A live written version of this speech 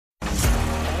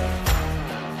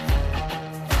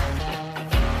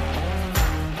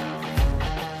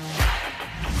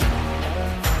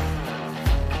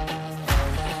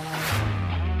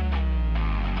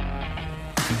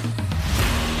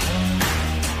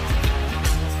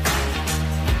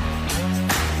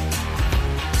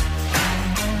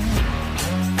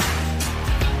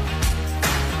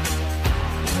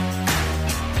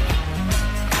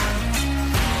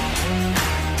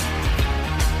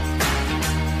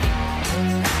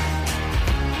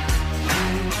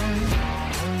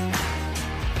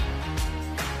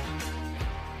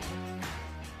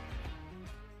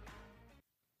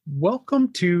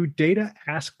Welcome to Data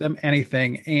Ask Them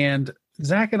Anything. And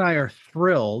Zach and I are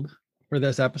thrilled for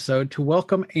this episode to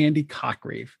welcome Andy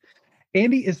Cotgreave.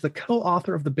 Andy is the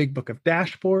co-author of the Big Book of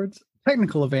Dashboards,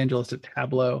 technical evangelist at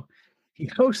Tableau. He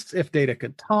hosts If Data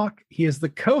Could Talk. He is the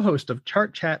co-host of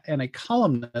Chart Chat and a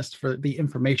columnist for The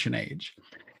Information Age.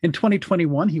 In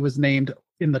 2021, he was named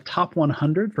in the top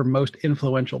 100 for most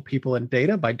influential people in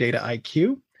data by Data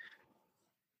IQ.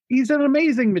 He's an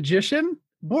amazing magician,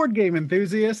 board game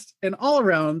enthusiast, and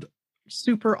all-around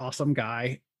super awesome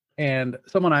guy, and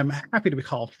someone I'm happy to be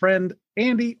called friend.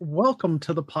 Andy, welcome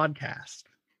to the podcast.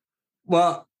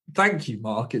 Well, thank you,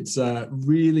 Mark. It's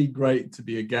really great to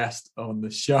be a guest on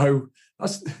the show.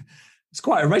 It's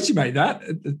quite a resume,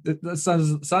 that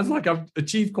sounds like I've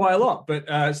achieved quite a lot.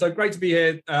 But so great to be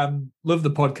here. Love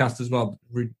the podcast as well.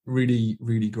 Really,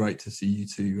 really great to see you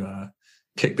two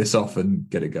kick this off and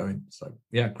get it going. So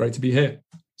yeah, great to be here.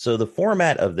 So the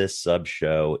format of this sub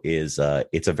show is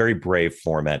it's a very brave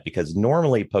format because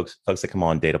normally folks that come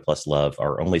on Data Plus Love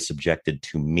are only subjected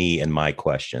to me and my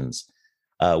questions,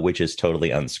 which is totally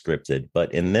unscripted.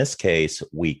 But in this case,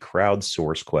 we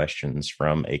crowdsource questions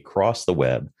from across the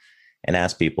web and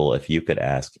ask people, if you could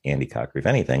ask Andy Cotgreave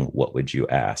anything, what would you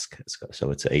ask?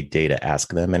 So it's a Data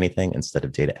Ask Them Anything instead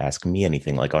of Data Ask Me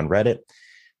Anything like on Reddit.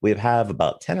 We have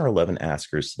about 10 or 11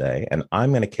 askers today, and I'm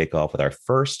going to kick off with our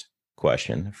first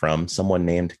question from someone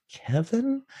named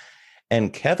Kevin.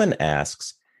 And Kevin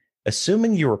asks,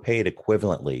 assuming you were paid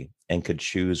equivalently and could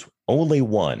choose only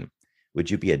one, would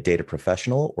you be a data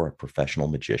professional or a professional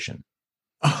magician?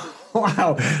 Oh,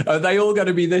 wow. Are they all going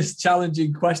to be this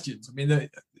challenging questions? I mean,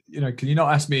 can you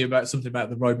not ask me about something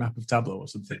about the roadmap of Tableau or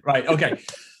something? Right. Okay.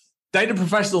 Data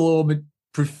professional or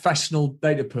professional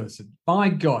data person. My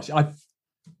gosh.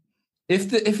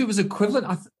 If it was equivalent,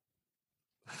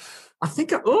 I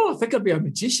think I'd be a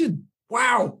magician.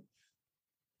 Wow.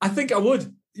 I think I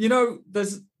would.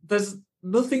 There's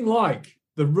nothing like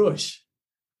the rush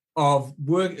of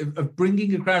work, of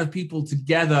bringing a crowd of people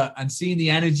together and seeing the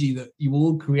energy that you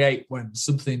all create when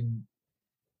something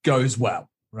goes well,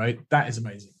 right? That is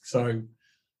amazing. So,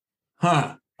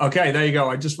 okay, there you go.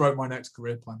 I just wrote my next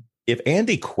career plan. If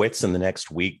Andy quits in the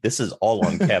next week, this is all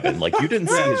on Kevin. Like, you didn't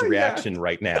see his reaction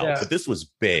right now, but this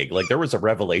was big. Like, there was a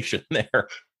revelation there.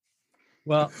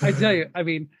 Well, I tell you, I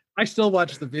mean, I still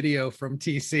watch the video from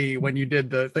TC when you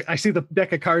did I see the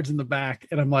deck of cards in the back,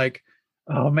 and I'm like,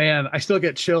 oh man, I still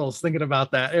get chills thinking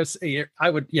about that.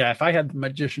 If I had the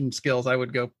magician skills, I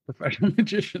would go professional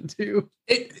magician too.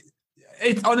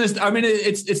 It's honest. I mean,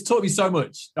 it's taught me so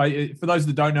much. For those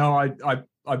that don't know,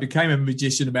 I became a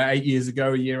magician about 8 years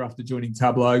ago, a year after joining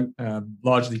Tableau,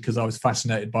 largely because I was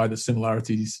fascinated by the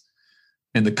similarities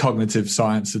in the cognitive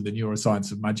science and the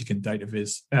neuroscience of magic and data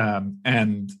viz.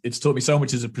 And it's taught me so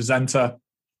much as a presenter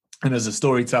and as a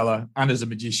storyteller and as a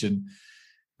magician.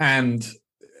 And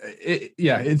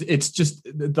it's just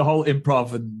the whole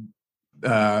improv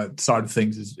and side of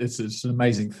things it's an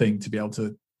amazing thing to be able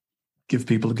to give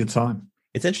people a good time.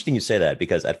 It's interesting you say that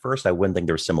because at first I wouldn't think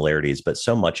there were similarities, but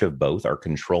so much of both are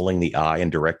controlling the eye and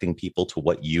directing people to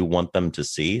what you want them to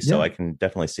see. So I can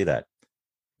definitely see that.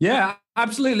 Yeah,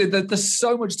 absolutely. There's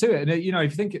so much to it. And,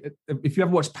 if you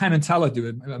ever watch Penn and Teller do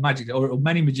a magic, or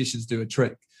many magicians do a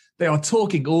trick, they are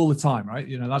talking all the time, right?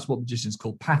 That's what magicians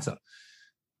call patter.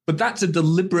 But that's a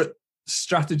deliberate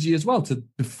strategy as well to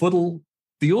befuddle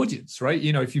the audience, right?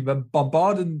 If you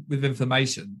bombard them with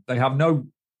information, they have no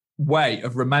way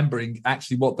of remembering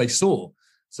actually what they saw.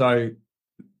 So,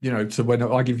 so when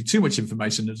I give you too much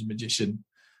information as a magician,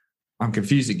 I'm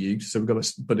confusing you. So we've got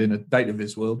to, but in a data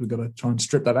viz world, we've got to try and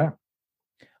strip that out.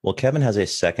 Well, Kevin has a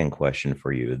second question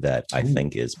for you that I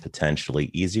think is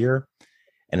potentially easier.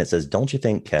 And it says, don't you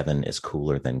think Kevin is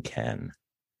cooler than Ken?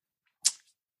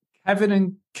 Kevin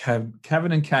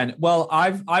and Ken. Well,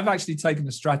 I've actually taken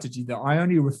the strategy that I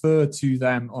only refer to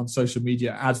them on social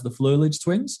media as the Flurlage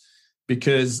twins,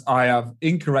 because I have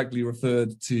incorrectly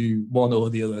referred to one or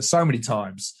the other so many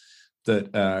times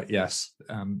that, yes.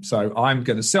 So I'm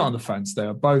going to sit on the fence. They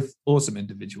are both awesome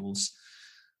individuals.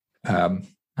 And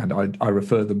I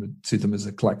refer to them as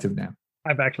a collective now.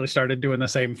 I've actually started doing the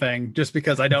same thing just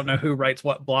because I don't know who writes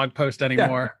what blog post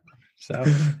anymore. Yeah.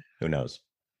 So who knows?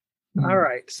 All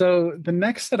right. So the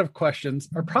next set of questions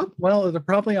are they're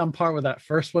probably on par with that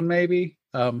first one, maybe.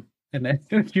 And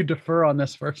if you defer on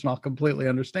this first, and I'll completely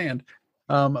understand.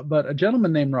 But a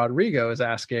gentleman named Rodrigo is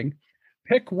asking,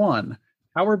 pick one: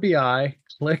 Power BI,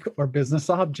 Click, or Business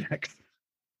Objects.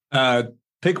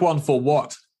 Pick one for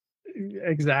what?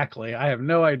 Exactly. I have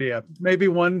no idea. Maybe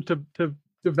one to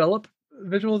develop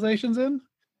visualizations in?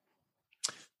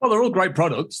 Well, they're all great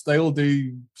products. They all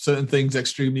do certain things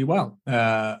extremely well.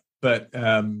 but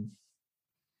I'm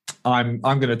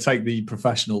going to take the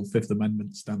professional Fifth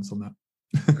Amendment stance on that.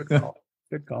 Good call.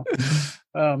 Good call.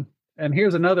 And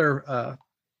here's another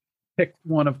pick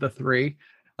one of the three.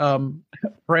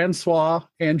 Francois,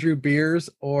 Andrew Beers,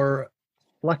 or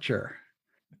Fletcher.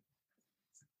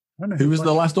 I don't know who was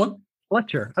the last one?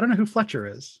 Fletcher. I don't know who Fletcher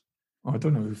is. Oh, I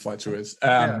don't know who Fletcher is.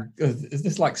 Yeah. Is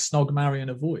this like Snog, Marry, and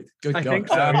Avoid? Good I God. think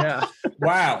so, yeah.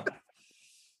 Wow.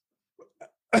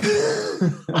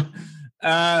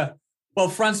 Well,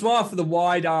 Francois for the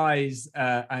wide eyes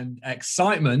and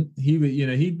excitement.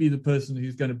 He'd be the person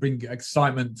who's going to bring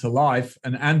excitement to life,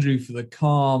 and Andrew for the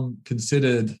calm,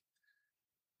 considered,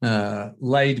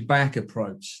 laid back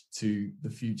approach to the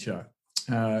future.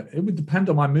 It would depend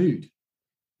on my mood.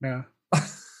 Yeah.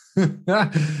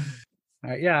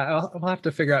 Yeah, I'll have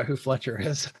to figure out who Fletcher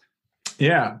is.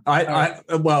 Yeah,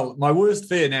 well, my worst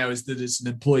fear now is that it's an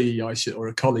employee or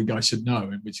a colleague I should know,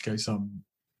 in which case I'm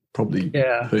probably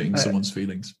hurting someone's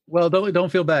feelings. Well,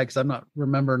 don't feel bad because I'm not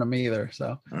remembering them either.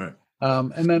 So, all right.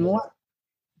 And then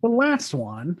the last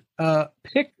one,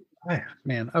 pick.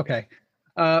 Man, okay.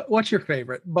 What's your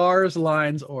favorite? Bars,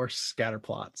 lines, or scatter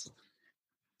plots?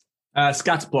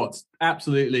 Scatter plots,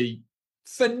 absolutely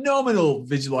phenomenal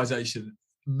visualization.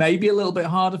 Maybe a little bit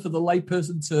harder for the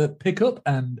layperson to pick up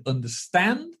and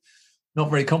understand. Not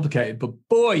very complicated, but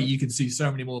boy, you can see so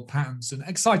many more patterns and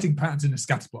exciting patterns in a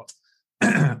scatter plot.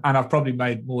 And I've probably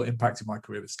made more impact in my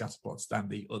career with scatter plots than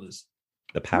the others.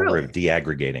 The power of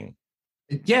deaggregating.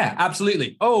 Yeah,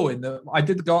 absolutely. Oh, I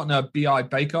did the Gartner BI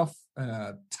bake-off,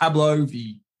 Tableau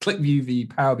v ClickView v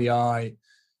Power BI,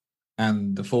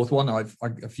 and the fourth one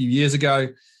a few years ago.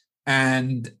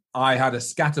 And I had a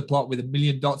scatter plot with 1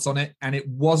 million dots on it, and it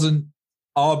wasn't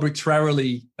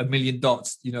arbitrarily 1 million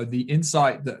dots. The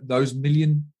insight that those 1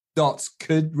 million dots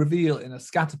could reveal in a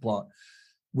scatter plot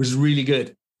was really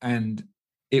good, and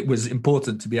it was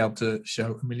important to be able to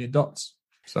show 1 million dots.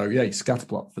 So yeah, scatter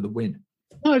plot for the win.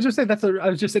 No, I was just saying I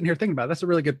was just sitting here thinking about it. That's a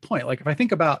really good point. Like if I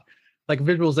think about like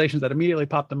visualizations that immediately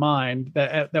pop to mind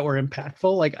that were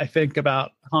impactful, like I think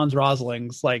about Hans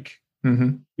Rosling's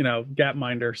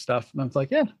Gapminder stuff, and I was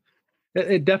like, yeah.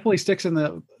 It definitely sticks in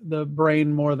the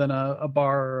brain more than a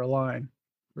bar or a line,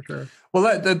 for sure.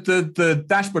 Well, the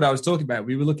dashboard I was talking about,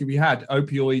 we had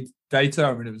opioid data.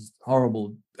 I mean, it was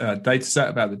horrible data set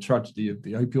about the tragedy of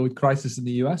the opioid crisis in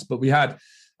the US, but we had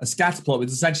a scatter plot with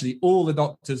essentially all the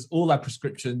doctors, all their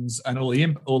prescriptions, and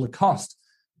all the cost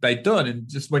they'd done. And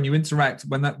just when you interact,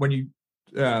 when you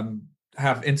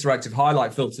have interactive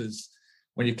highlight filters,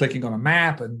 when you're clicking on a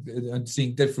map and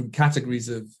seeing different categories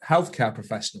of healthcare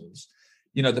professionals,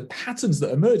 the patterns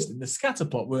that emerged in the scatter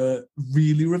plot were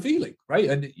really revealing, right?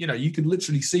 And, you could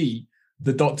literally see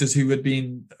the doctors who had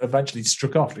been eventually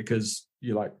struck off because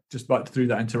you just through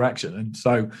that interaction. And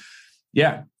so,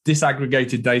 yeah,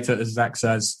 disaggregated data, as Zach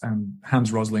says, and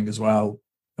Hans Rosling as well.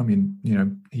 I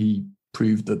mean, he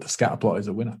proved that the scatter plot is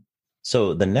a winner.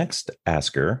 So the next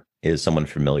asker is someone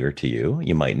familiar to you.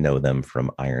 You might know them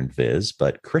from Iron Viz,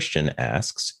 but Christian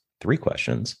asks 3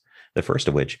 questions. The first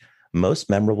of which, most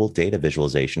memorable data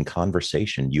visualization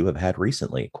conversation you have had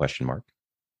recently? ?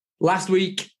 Last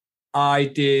week, I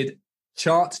did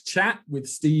chart chat with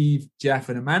Steve, Jeff,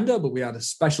 and Amanda, but we had a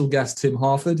special guest, Tim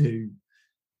Harford,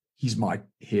 he's my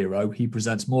hero. He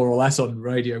presents more or less on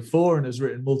Radio 4 and has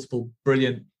written multiple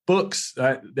brilliant books.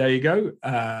 There you go.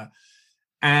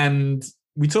 And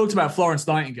we talked about Florence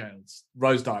Nightingale's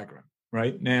rose diagram,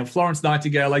 right? Now, Florence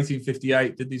Nightingale,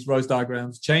 1858, did these rose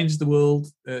diagrams, changed the world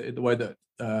in the way that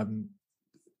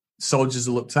soldiers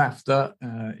are looked after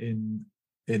in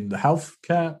the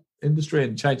healthcare industry,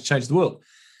 and changed the world.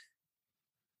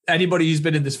 Anybody who's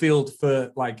been in this field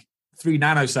for 3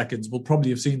 nanoseconds will probably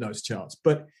have seen those charts.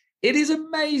 But it is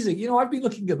amazing. I've been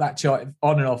looking at that chart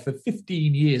on and off for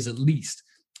 15 years at least,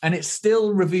 and it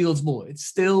still reveals more. It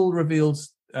still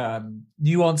reveals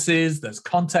nuances. There's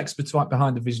context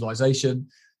behind the visualization.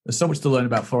 There's so much to learn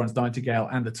about Florence Nightingale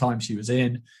and the time she was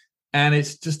in. And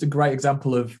it's just a great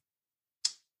example of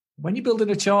when you're building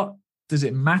a chart, does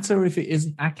it matter if it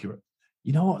isn't accurate?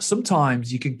 You know what?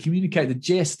 Sometimes you can communicate the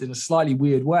gist in a slightly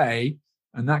weird way,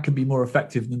 and that can be more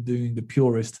effective than doing the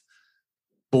purest,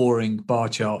 boring bar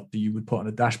chart that you would put on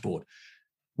a dashboard.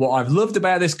 What I've loved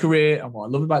about this career and what I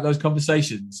love about those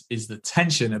conversations is the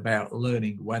tension about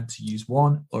learning when to use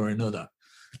one or another,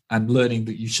 and learning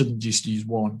that you shouldn't just use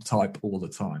one type all the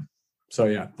time. So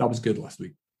yeah, that was good last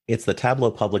week. It's the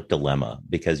Tableau public dilemma,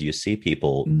 because you see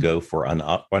people go for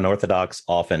unorthodox,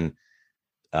 often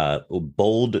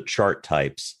bold chart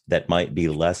types that might be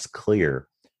less clear.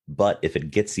 But if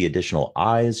it gets the additional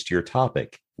eyes to your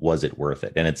topic, was it worth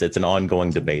it? And it's an ongoing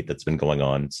debate that's been going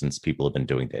on since people have been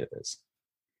doing database.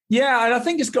 Yeah, and I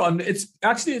think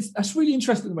that's really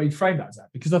interesting the way you frame that, Zach,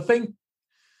 because I think,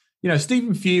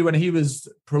 Stephen Few, when he was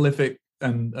prolific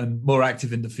and more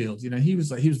active in the field, he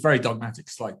was very dogmatic.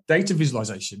 It's like data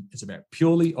visualization is about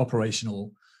purely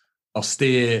operational,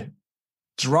 austere,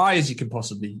 dry as you can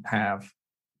possibly have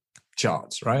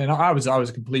charts, right? And I was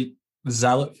a complete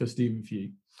zealot for Stephen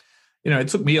Few. It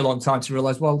took me a long time to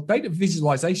realize, well, data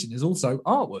visualization is also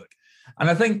artwork. And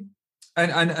I think,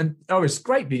 it's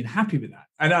great being happy with that.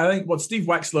 And I think what Steve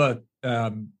Wexler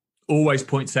always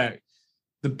points out,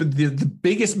 the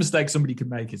biggest mistake somebody can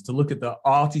make is to look at the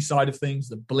arty side of things,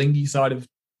 the blingy side of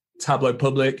Tableau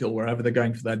Public or wherever they're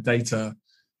going for their data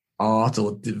art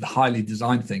or highly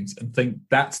designed things, and think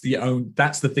that's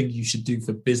the thing you should do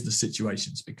for business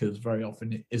situations, because very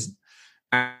often it isn't.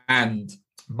 And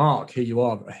Mark, here you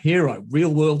are, a hero,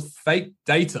 real world fake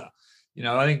data.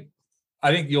 I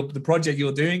think the project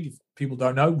you're doing, if people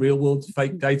don't know, real world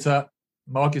fake data,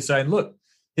 Mark is saying, look,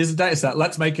 here's a data set.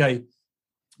 Let's make a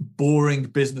boring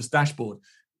business dashboard.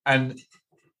 And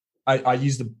I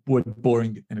use the word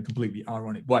boring in a completely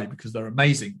ironic way because they're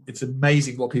amazing. It's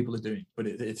amazing what people are doing, but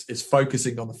it's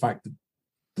focusing on the fact that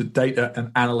the data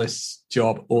and analyst's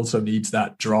job also needs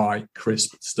that dry,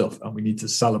 crisp stuff, and we need to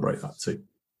celebrate that too.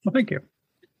 Well, thank you.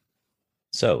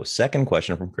 So, second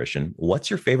question from Christian: what's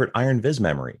your favorite Iron Viz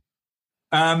memory?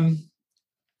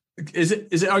 Is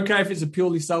it okay if it's a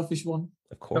purely selfish one?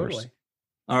 Of course. Totally.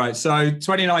 All right. So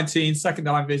 2019, second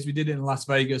Iron Viz, we did it in Las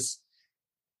Vegas.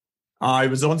 I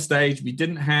was on stage. We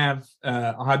didn't have,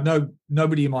 I had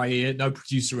nobody in my ear, no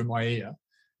producer in my ear.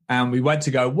 And we went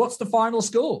to go, what's the final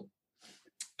score?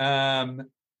 And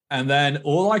then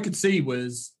all I could see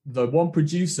was the one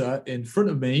producer in front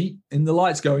of me in the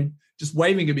lights going, just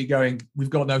waving at me going,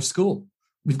 we've got no score.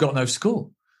 We've got no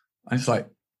score. And it's like,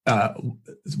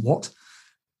 what?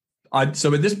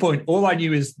 So at this point, all I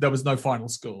knew is there was no final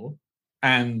score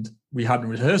and we hadn't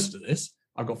rehearsed for this.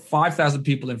 I've got 5,000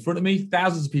 people in front of me,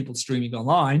 thousands of people streaming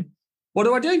online. What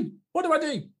do I do?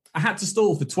 I had to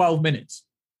stall for 12 minutes.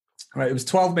 Right, it was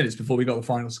 12 minutes before we got the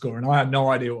final score, and I had no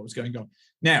idea what was going on.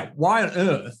 Now, why on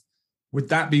earth would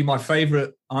that be my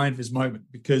favorite Iron Viz moment?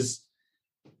 Because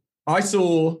I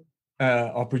saw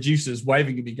our producers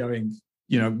waving at me going,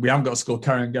 we haven't got a score,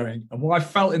 carry on going. And what I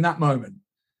felt in that moment,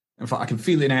 in fact, I can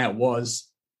feel it now, it was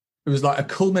like a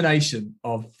culmination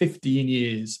of 15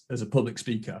 years as a public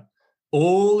speaker.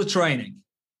 All the training,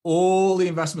 all the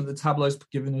investment that Tableau's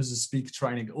given us as speaker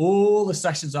training, all the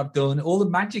sessions I've done, all the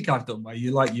magic I've done where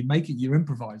you make it, you're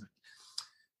improvising.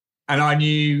 And I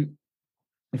knew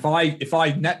if I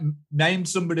named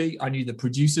somebody, I knew the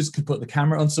producers could put the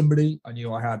camera on somebody. I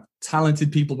knew I had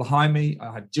talented people behind me.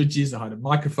 I had judges. I had a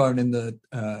microphone in the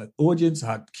audience.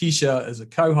 I had Keisha as a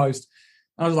co-host.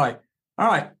 I was like, all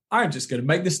right, I'm just going to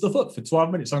make this stuff up for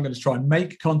 12 minutes. I'm going to try and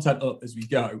make content up as we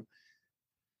go.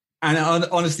 And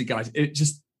honestly, guys,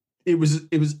 it was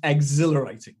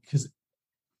exhilarating because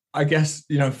I guess,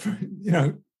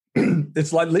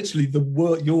 it's like literally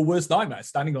your worst nightmare,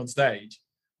 standing on stage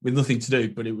with nothing to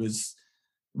do. But it was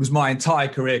my entire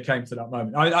career came to that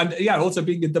moment. Also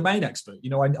being a domain expert,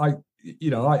 I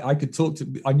could talk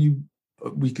to, I knew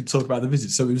we could talk about the visit.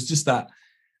 So it was just that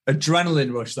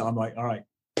adrenaline rush that I'm like, all right,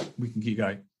 we can keep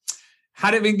going.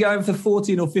 Had it been going for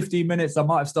 14 or 15 minutes, I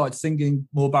might have started singing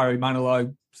more Barry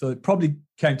Manilow. So it probably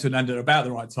came to an end at about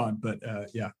the right time. But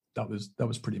that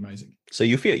was pretty amazing. So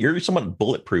you feel you're somewhat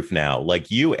bulletproof now,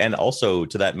 like you, and also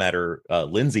to that matter,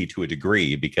 Lindsay, to a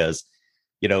degree, because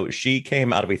she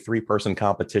came out of a 3-person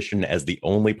competition as the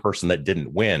only person that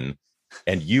didn't win,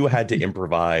 and you had to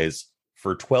improvise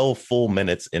for 12 full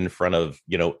minutes in front of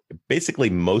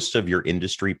basically most of your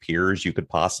industry peers you could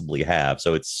possibly have.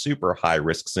 So it's super high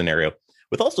risk scenario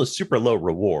with also super low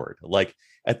reward. Like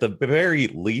at the very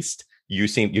least, you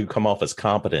come off as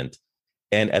competent.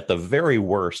 And at the very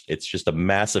worst, it's just a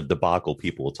massive debacle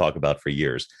people will talk about for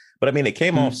years. But I mean, it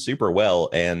came off super well.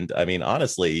 And I mean,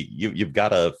 honestly, you've got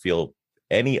to feel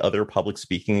any other public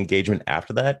speaking engagement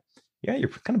after that. Yeah, you're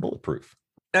kind of bulletproof.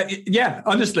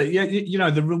 Honestly,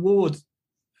 the reward.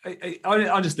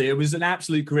 Honestly, it was an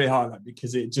absolute career highlight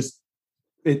because it just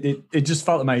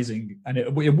felt amazing and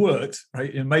it worked,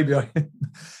 right? And maybe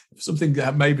something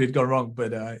that maybe had gone wrong,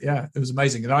 but it was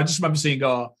amazing. And I just remember seeing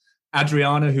our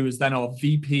Adriana, who was then our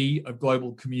VP of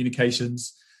Global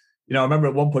Communications. I remember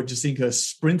at one point just seeing her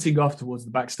sprinting off towards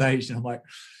the backstage, and I'm like,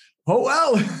 oh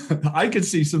well, I could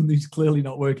see something's clearly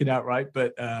not working out right,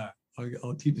 but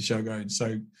I'll keep the show going.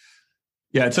 So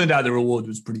yeah, it turned out the reward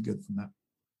was pretty good from that.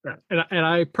 And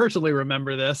I personally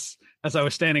remember this as I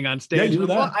was standing on stage,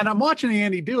 and I'm watching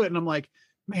Andy do it, and I'm like,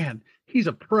 man, he's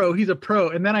a pro. He's a pro.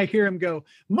 And then I hear him go,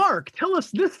 Mark, tell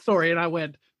us this story. And I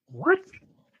went, what?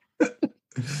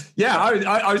 Yeah,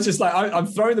 I was just like, I'm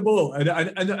throwing the ball. And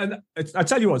I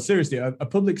tell you what, seriously, a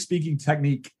public speaking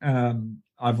technique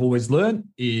I've always learned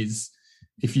is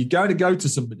if you're going to go to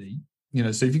somebody,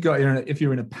 so if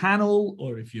you're in a panel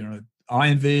or if you're in an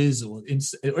IronViz or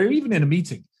even in a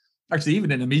meeting, actually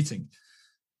even in a meeting,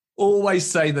 always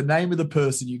say the name of the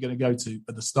person you're going to go to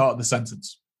at the start of the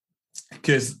sentence.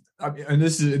 Because, and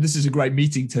this is a great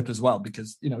meeting tip as well,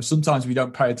 because, sometimes we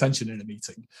don't pay attention in a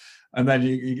meeting. And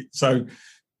then so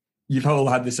you've all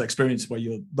had this experience where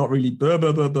you're not really,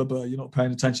 you're not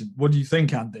paying attention. What do you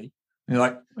think, Andy? And you're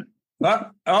like,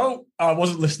 I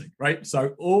wasn't listening, right?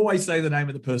 So always say the name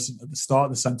of the person at the start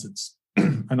of the sentence.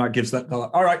 And that gives that, like,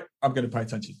 all right, I'm going to pay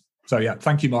attention. So yeah,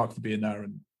 thank you, Mark, for being there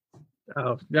and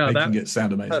making it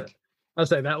sound amazing. I'll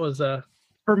say that was,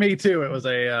 for me too, it was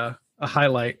a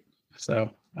highlight.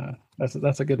 So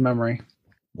that's a good memory.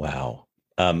 Wow.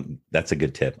 That's a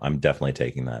good tip. I'm definitely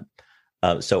taking that.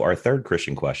 So our third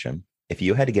Christian question, if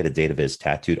you had to get a data viz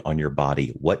tattooed on your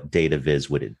body, what data viz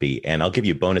would it be? And I'll give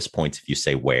you bonus points if you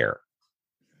say where.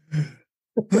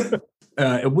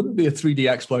 It wouldn't be a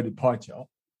 3D exploded pie chart.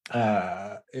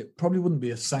 It probably wouldn't be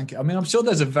a Sankey. I mean, I'm sure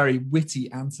there's a very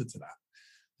witty answer to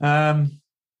that.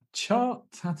 Chart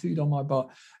tattooed on my body.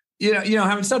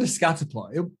 Having said a scatter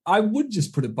plot, I would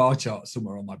just put a bar chart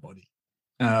somewhere on my body.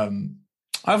 I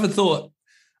haven't thought.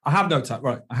 I have no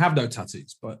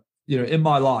tattoos, but in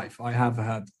my life, I have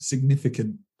had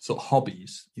significant sort of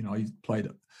hobbies. I played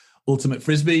ultimate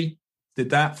frisbee, did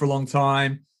that for a long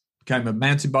time, became a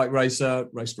mountain bike racer,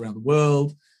 raced around the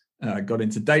world, got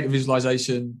into data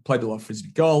visualization, played a lot of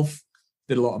frisbee golf,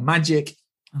 did a lot of magic,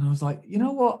 and I was like, you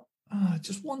know what?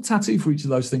 Just one tattoo for each of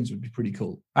those things would be pretty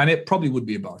cool, and it probably would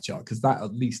be a bar chart because that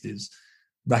at least is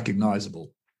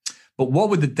recognizable. But what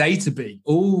would the data be?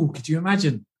 Oh, could you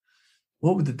imagine?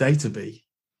 What would the data be?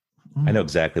 I know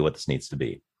exactly what this needs to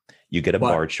be. You get a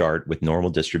bar chart with normal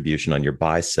distribution on your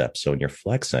biceps. So when you're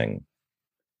flexing,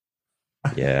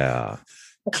 yeah.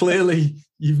 Clearly,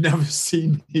 you've never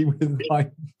seen me with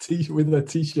a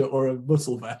t-shirt or a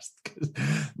muscle vest.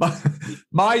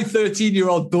 My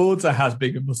 13-year-old daughter has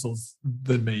bigger muscles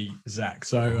than me, Zach.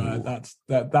 So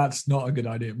that's not a good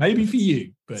idea. Maybe for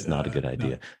you, but it's not a good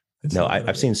idea. No,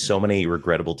 I've seen so many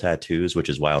regrettable tattoos, which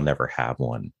is why I'll never have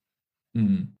one.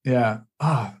 Yeah.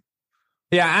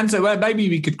 Yeah. And so maybe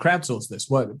we could crowdsource this.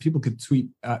 What people could tweet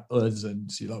at us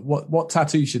and see like what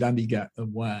tattoo should Andy get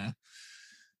and where.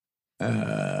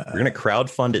 We're going to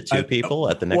crowdfund it to people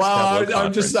at the next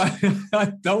conference.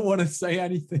 I don't want to say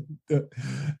anything that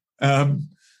I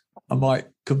might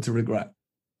come to regret.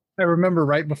 I remember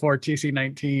right before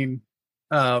TC19,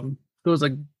 there was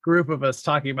a group of us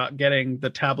talking about getting the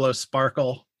Tableau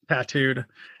Sparkle tattooed.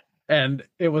 And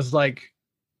it was like,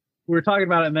 we were talking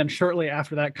about it. And then shortly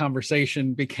after that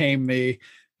conversation became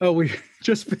we've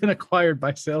just been acquired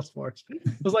by Salesforce.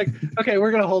 It was like, okay, we're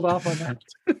going to hold off on that.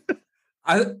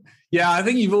 I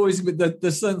think you've always been,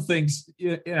 there's certain things,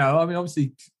 I mean,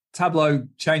 obviously Tableau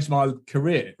changed my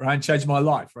career, right? Changed my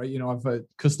life, right? I've a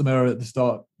customer at the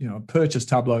start, purchased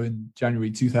Tableau in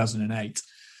January 2008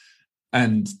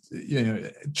 and,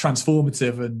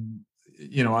 transformative and,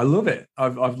 I love it.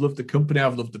 I've loved the company.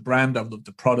 I've loved the brand. I've loved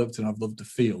the product and I've loved the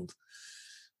field.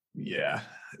 Yeah.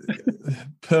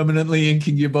 Permanently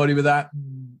inking your body with that?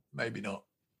 Maybe not.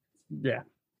 Yeah.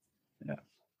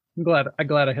 I'm glad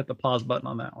I hit the pause button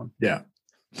on that one. Yeah.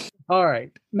 All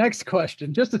right. Next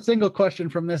question. Just a single question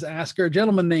from this asker. A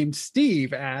gentleman named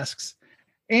Steve asks,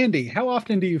 Andy, how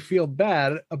often do you feel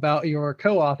bad about your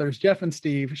co-authors, Jeff and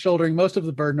Steve, shouldering most of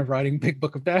the burden of writing Big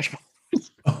Book of Dashboards?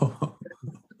 Oh.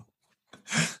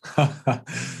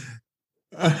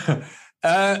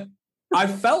 I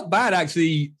felt bad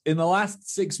actually in the last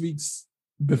 6 weeks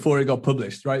before it got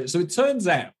published, right? So it turns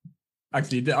out,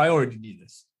 actually, I already knew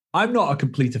this. I'm not a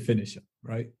completer finisher,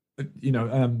 right?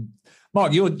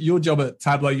 Mark, your job at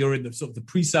Tableau, you're in the sort of the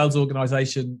pre-sales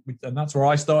organization, and that's where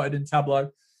I started in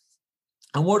Tableau.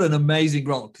 And what an amazing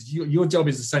role, because your job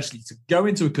is essentially to go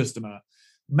into a customer,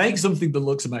 make something that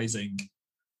looks amazing,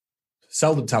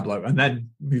 sell them Tableau, and then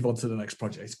move on to the next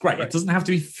project. It's great. Right. It doesn't have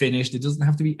to be finished. It doesn't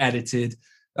have to be edited.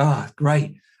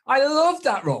 Great. I love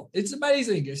that role. It's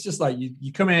amazing. It's just like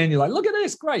you come in, you're like, look at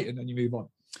this, great, and then you move on.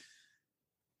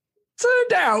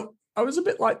 Turned out I was a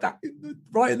bit like that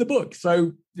right in the book.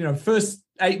 So, first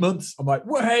 8 months, I'm like,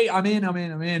 well, hey, I'm in.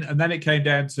 And then it came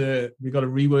down to, we've got to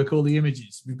rework all the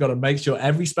images. We've got to make sure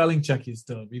every spelling check is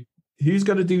done. Who's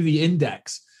going to do the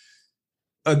index?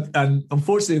 And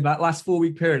unfortunately, in that last 4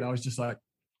 week period, I was just like,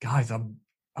 guys, I'm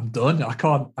I'm done. I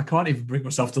can't even bring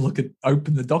myself to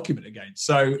open the document again.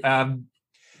 So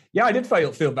yeah, I did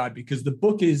feel bad because the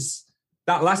book is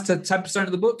that last 10%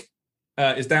 of the book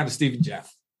is down to Steve and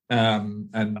Jeff.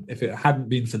 And if it hadn't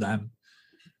been for them,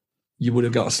 you would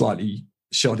have got a slightly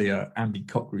shoddier Andy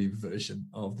Cotgreave version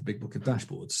of the Big Book of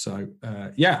Dashboards. So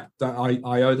yeah,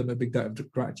 I owe them a big debt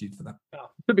of gratitude for that.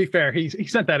 Well, to be fair, he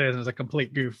sent that in as a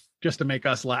complete goof just to make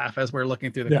us laugh as we're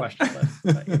looking through the question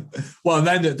list. Well,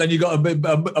 then you got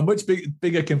a much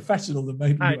bigger confessional than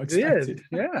maybe you expected.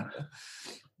 Yeah.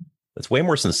 That's way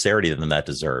more sincerity than that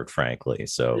deserved, frankly.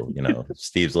 So,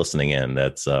 Steve's listening in.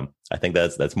 That's I think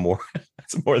that's more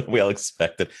that's more than we all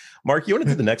expected. Mark, you want to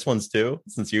do the next ones too,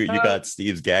 since you got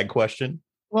Steve's gag question?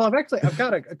 Well, I've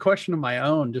got a question of my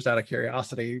own, just out of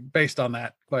curiosity, based on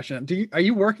that question. Are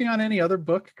you working on any other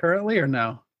book currently, or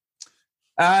no?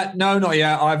 No, not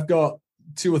yet. I've got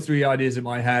 2 or 3 ideas in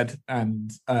my head, and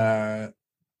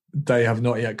they have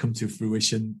not yet come to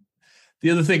fruition.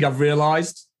 The other thing I've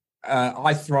realized,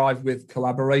 I thrive with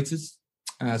collaborators.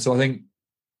 So I think,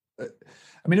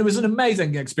 it was an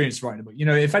amazing experience writing a book.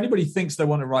 If anybody thinks they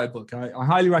want to write a book, I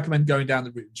highly recommend going down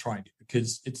the route and trying it,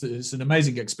 because it's an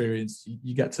amazing experience.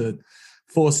 You get to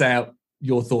force out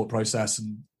your thought process,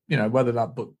 and whether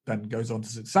that book then goes on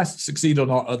to succeed or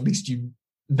not, at least you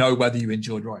know whether you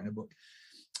enjoyed writing a book.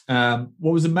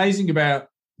 What was amazing about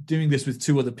doing this with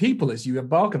 2 other people is you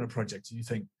embark on a project and you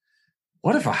think,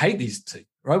 what if I hate these 2?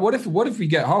 Right? What if we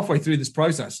get halfway through this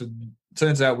process and it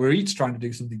turns out we're each trying to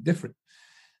do something different?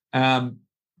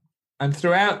 And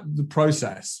throughout the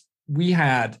process, we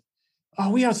had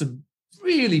some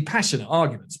really passionate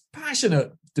arguments,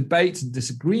 passionate debates and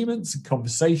disagreements and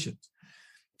conversations.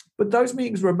 But those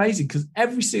meetings were amazing because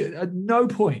at no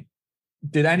point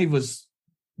did any of us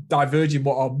diverge in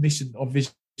what our mission or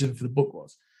vision for the book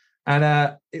was.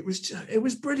 And it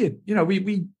was brilliant.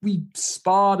 We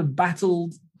sparred and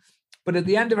battled. But at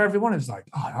the end of every one, it was like,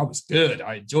 oh, that was good.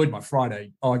 I enjoyed my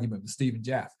Friday argument with Steve and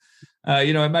Jeff.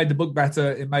 It made the book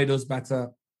better. It made us better.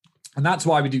 And that's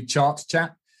why we do Charts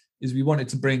Chat, is we wanted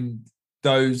to bring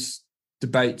those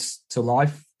debates to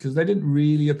life, because they didn't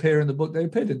really appear in the book. They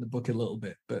appeared in the book a little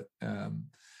bit. But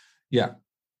yeah,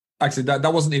 actually,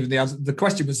 that wasn't even the answer. The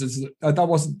question was, that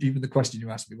wasn't even the question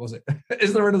you asked me, was it?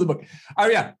 Is there another book? Oh,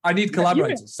 yeah, I need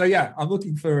collaborators. So yeah, I'm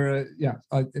looking for,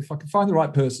 if I can find the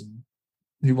right person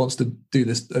who wants to do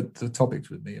the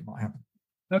topics with me, it might happen.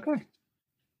 Okay.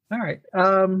 All right.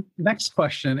 Next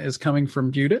question is coming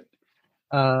from Judith.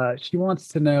 She wants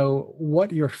to know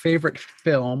what your favorite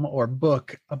film or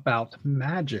book about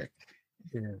magic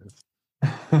is.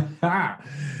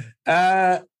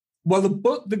 Well, the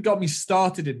book that got me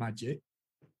started in magic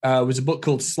was a book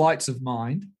called Sleights of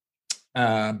Mind.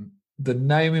 The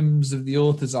names of the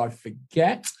authors I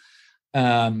forget.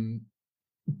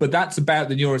 But that's about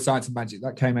the neuroscience of magic.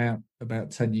 That came out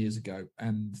about 10 years ago.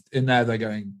 And in there, they're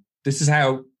going, this is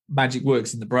how magic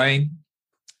works in the brain.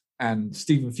 And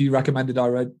Stephen Few recommended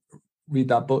I read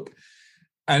that book.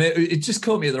 And it just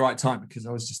caught me at the right time, because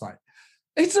I was just like,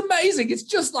 it's amazing. It's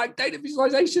just like data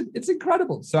visualization. It's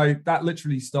incredible. So that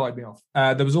literally started me off.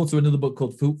 There was also another book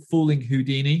called Fooling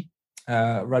Houdini,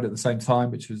 read at the same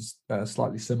time, which was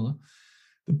slightly similar.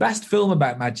 The best film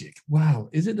about magic, wow,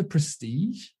 is it The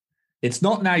Prestige? It's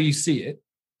not Now You See It.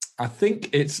 I think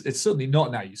it's certainly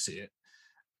not Now You See It.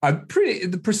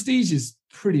 The Prestige is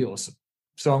pretty awesome.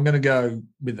 So I'm going to go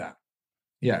with that.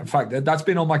 Yeah, in fact, that's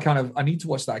been on my I need to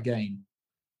watch that again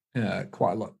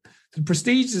quite a lot. The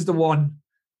Prestige is the one.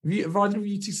 Have either of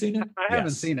you two seen it? I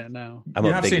haven't seen it, no. I'm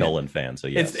a big Nolan fan, so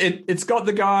yes. It's got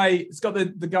the guy,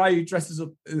 the guy who dresses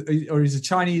up, or he's a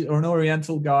Chinese or an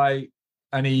Oriental guy,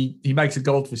 and he makes a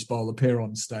goldfish ball appear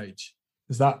on stage.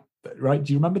 Is that right?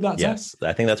 Do you remember that? Yes,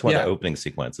 I think that's one of the opening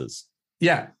sequences.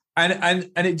 Yeah,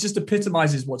 and it just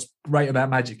epitomizes what's great about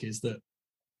magic is that,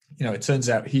 it turns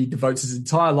out he devotes his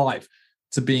entire life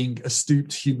to being a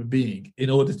stooped human being in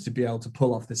order to be able to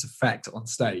pull off this effect on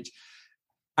stage.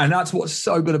 And that's what's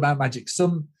so good about magic.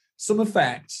 Some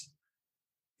effects,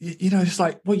 it's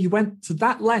like, well, you went to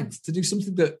that length to do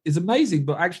something that is amazing,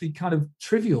 but actually kind of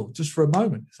trivial just for a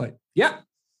moment. It's like, yeah,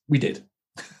 we did.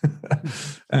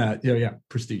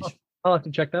 Prestige. I'll have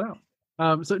to check that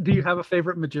out. So do you have a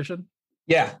favorite magician?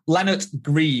 Yeah, Leonard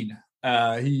Green.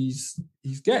 He's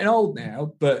getting old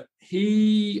now, but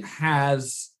he's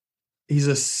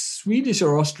a Swedish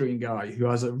or Austrian guy who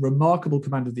has a remarkable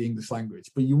command of the English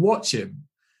language. But you watch him,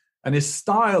 and his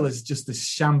style is just this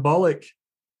shambolic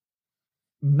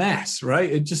mess,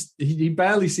 right? He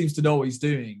barely seems to know what he's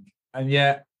doing, and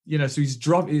yet so he's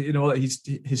dropping.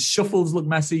 His shuffles look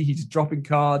messy. He's dropping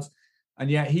cards, and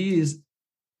yet he is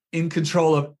in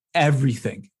control of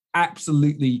everything.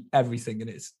 absolutely everything, and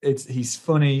he's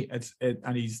funny,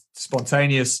 and he's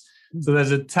spontaneous. So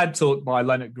there's a TED Talk by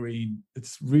Leonard Green.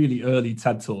 It's really early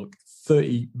TED Talk,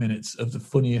 30 minutes of the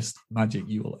funniest magic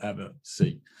you will ever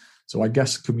see. So I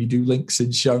guess, can we do links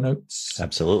in show notes?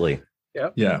 Absolutely.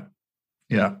 Yep. Yeah.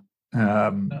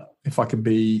 If I can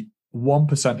be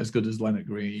 1% as good as Leonard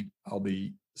Green, I'll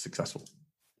be successful.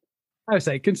 I would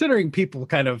say, considering people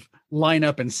kind of line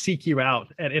up and seek you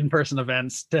out at in-person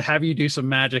events to have you do some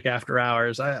magic after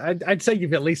hours, I'd say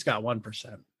you've at least got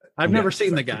 1%. I've never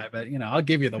seen the guy, but I'll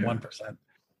give you the 1%.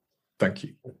 Thank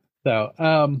you.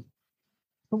 So,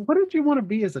 what did you want to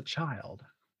be as a child?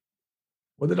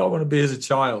 What did I want to be as a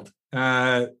child?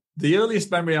 The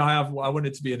earliest memory I have, I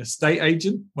wanted to be an estate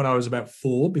agent when I was about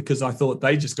 4, because I thought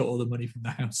they just got all the money from the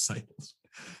house sales.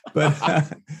 But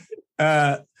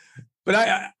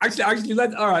I actually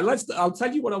I'll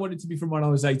tell you what I wanted to be from when I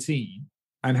was 18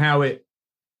 and how it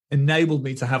enabled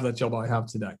me to have that job I have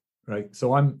today. Right.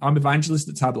 So I'm evangelist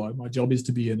at Tableau. My job is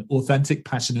to be an authentic,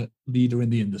 passionate leader in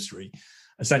the industry,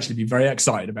 essentially be very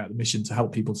excited about the mission to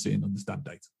help people see and understand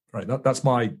data. Right. That's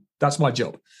my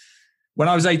job. When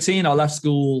I was 18, I left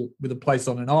school with a place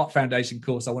on an art foundation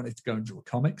course. I wanted to go and draw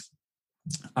comics.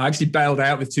 I actually bailed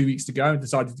out with 2 weeks to go and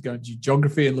decided to go and do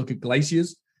geography and look at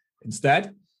glaciers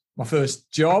instead. My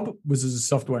first job was as a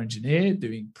software engineer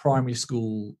doing primary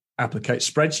school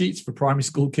application spreadsheets for primary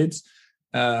school kids.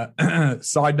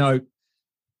 Side note,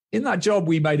 in that job,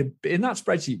 in that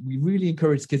spreadsheet, we really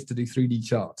encouraged kids to do 3D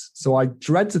charts. So I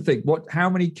dread to think how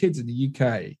many kids in the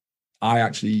UK I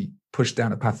actually pushed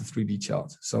down a path of 3D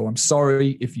charts. So I'm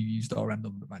sorry if you used RM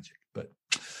number magic, but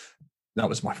that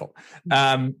was my fault.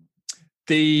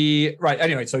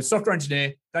 Anyway, so software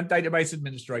engineer, then database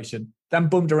administration, then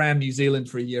bummed around New Zealand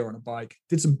for a year on a bike,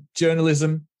 did some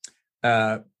journalism,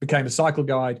 became a cycle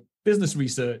guide, business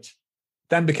research,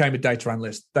 then became a data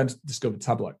analyst, then discovered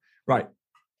Tableau. Right.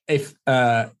 If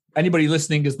anybody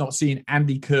listening has not seen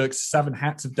Andy Kirk's 7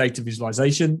 Hats of Data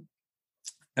Visualization,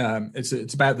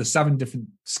 it's about the 7 different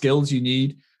skills you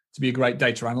need to be a great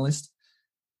data analyst.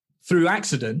 Through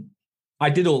accident, I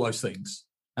did all those things.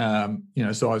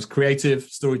 So I was creative,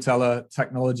 storyteller,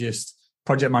 technologist,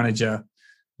 project manager,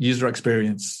 user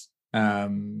experience.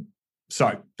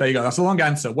 So there you go. That's a long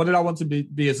answer. What did I want to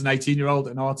be as an 18-year-old,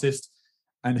 an artist?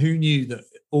 And who knew that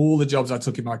all the jobs I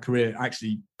took in my career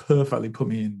actually perfectly put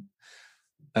me in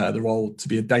the role to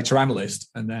be a data analyst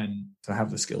and then to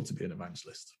have the skill to be an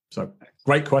evangelist. So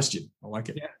great question. I like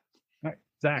it. Yeah. All right,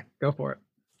 Zach, go for it.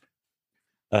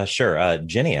 Sure.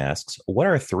 Jenny asks, what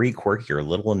are 3 quirky or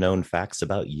little known facts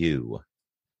about you?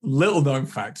 Little known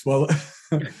facts. Well,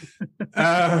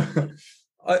 I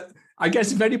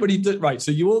guess if anybody did, right.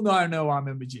 So you all know I'm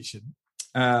a magician.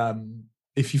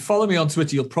 If you follow me on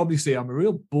Twitter, you'll probably see I'm a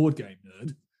real board game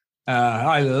nerd.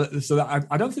 I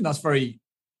don't think that's very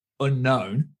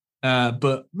unknown.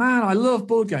 But man, I love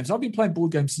board games. I've been playing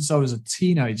board games since I was a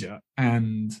teenager,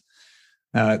 and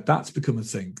that's become a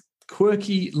thing.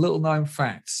 Quirky, little known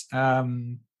facts.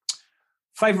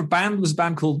 Favorite band was a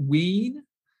band called Ween,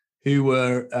 who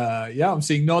were, I'm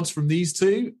seeing nods from these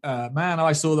two. Man,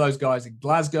 I saw those guys in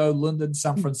Glasgow, London,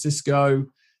 San Francisco.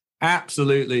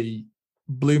 Absolutely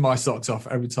blew my socks off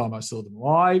every time I saw them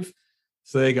live.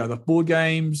 So there you go. The board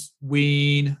games,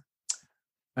 Ween.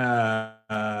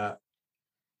 I've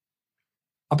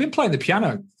been playing the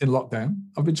piano in lockdown.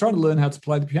 I've been trying to learn how to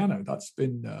play the piano. That's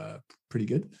been pretty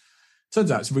good. Turns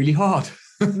out it's really hard.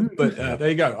 But there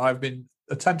you go. I've been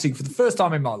attempting for the first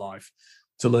time in my life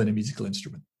to learn a musical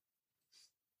instrument.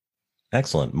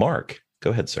 Excellent. Mark, go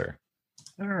ahead, sir.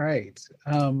 All right.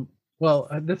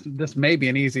 This may be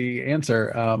an easy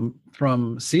answer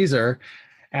from Caesar,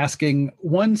 asking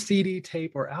 1 CD,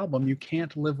 tape, or album you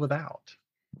can't live without.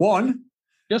 One?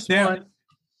 Just one.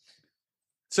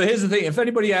 So here's the thing. If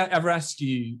anybody ever asks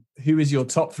you who is your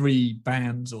top 3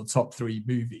 bands or top 3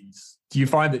 movies, do you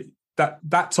find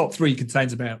that top 3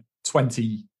 contains about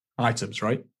 20 items,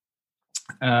 right?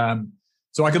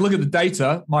 So I can look at the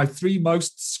data. My 3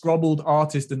 most scrobbled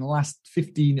artists in the last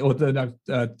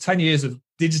 10 years of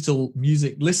digital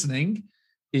music listening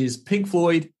is Pink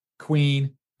Floyd,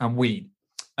 Queen, and Ween,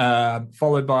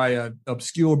 followed by an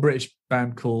obscure British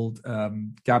band called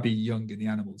Gabby Young and the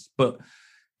Animals. But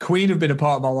Queen have been a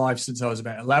part of my life since I was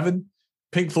about 11.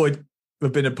 Pink Floyd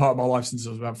have been a part of my life since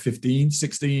I was about 15,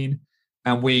 16,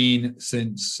 and Ween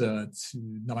since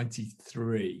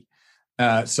 93.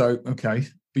 Okay.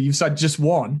 But you said just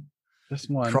one. Just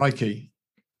one. Crikey.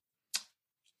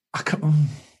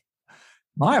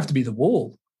 Might have to be The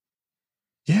Wall.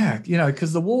 Yeah,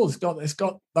 because The Wall it's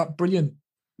got that brilliant,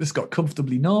 it's got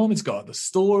Comfortably Numb, it's got the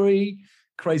story,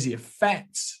 crazy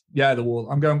effects. Yeah, the wall.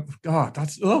 I'm going, God,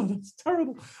 that's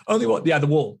terrible. Only what? Yeah, the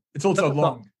wall. It's also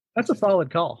long. That's a solid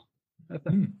call.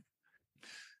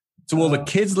 To all the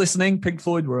kids listening, Pink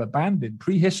Floyd were a band in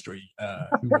prehistory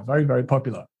who were very, very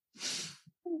popular.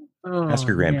 Ask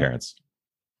your grandparents.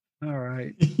 All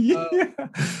right.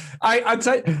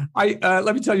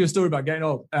 Let me tell you a story about getting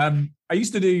old. I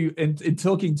used to do in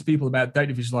talking to people about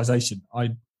data visualization.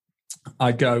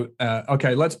 I'd go,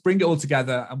 okay, let's bring it all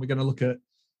together, and we're going to look at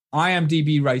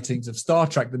IMDb ratings of Star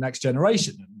Trek: The Next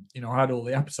Generation. And I had all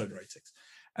the episode ratings,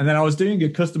 and then I was doing a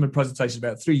customer presentation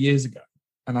about 3 years ago,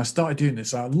 and I started doing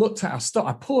this. I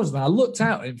paused, and I looked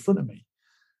out in front of me.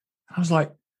 I was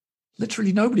like,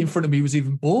 literally nobody in front of me was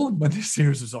even born when this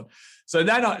series was on. So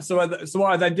then, so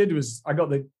what I then did was I got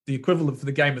the equivalent for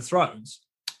the Game of Thrones,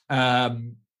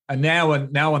 and now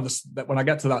when I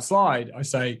get to that slide, I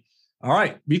say, all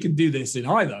right, we can do this in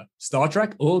either Star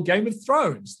Trek or Game of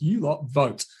Thrones. You lot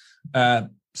vote.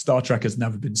 Star Trek has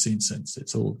never been seen since.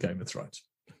 It's all Game of Thrones.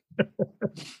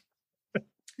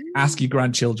 Ask your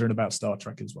grandchildren about Star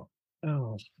Trek as well.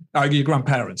 Your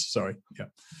grandparents. Sorry. Yeah.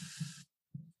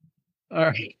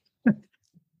 All right.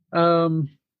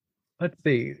 Let's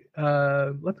see.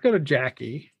 Let's go to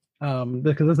Jackie,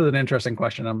 because this is an interesting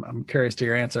question. I'm curious to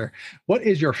your answer. What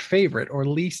is your favorite or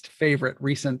least favorite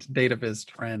recent data viz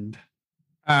trend?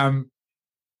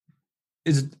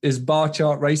 Is bar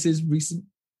chart races recent?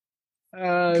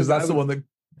 Because that's the one that.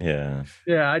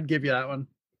 Yeah, I'd give you that one.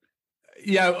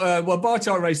 Yeah, well, bar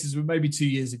chart races were maybe 2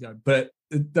 years ago, but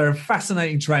they're a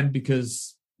fascinating trend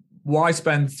because why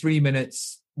spend 3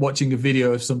 minutes watching a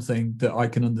video of something that I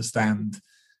can understand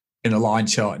in a line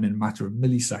chart and in a matter of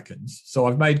milliseconds? So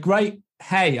I've made great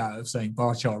hay out of saying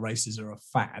bar chart races are a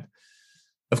fad.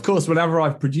 Of course, whenever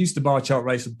I've produced a bar chart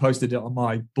race and posted it on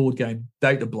my board game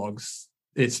data blogs,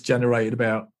 it's generated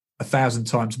about 1,000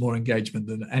 times more engagement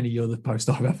than any other post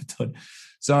I've ever done.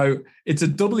 So it's a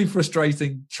doubly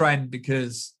frustrating trend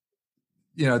because,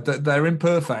 they're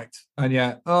imperfect and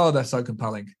yet, they're so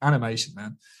compelling. Animation,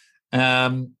 man.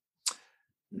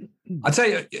 I'd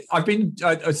say I've been,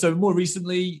 so more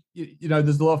recently,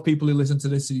 there's a lot of people who listen to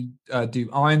this who do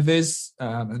Iron Viz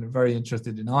and are very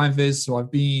interested in Iron Viz. So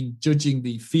I've been judging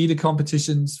the feeder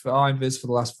competitions for Iron Viz for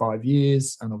the last 5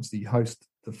 years and obviously host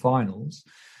the finals.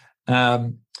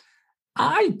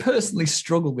 I personally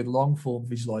struggle with long form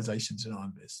visualizations in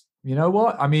Iron Viz. You know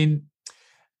what? I mean,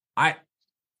 I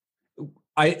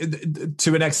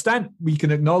to an extent, we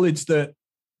can acknowledge that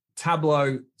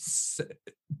Tableau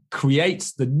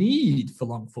creates the need for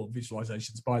long form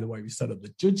visualizations by the way we set up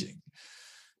the judging.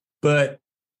 But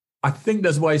I think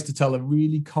there's ways to tell a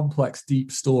really complex,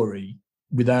 deep story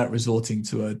without resorting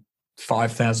to a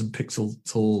 5,000 pixel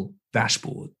tall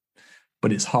dashboard,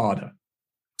 but it's harder.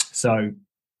 So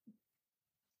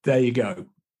there you go.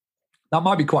 That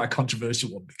might be quite a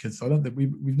controversial one because I don't think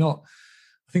we've not.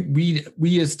 I think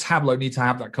we as Tableau need to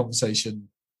have that conversation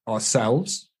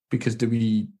ourselves, because do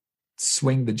we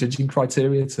swing the judging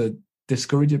criteria to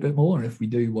discourage a bit more? And if we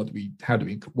do, what do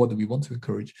we want to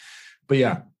encourage? But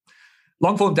yeah,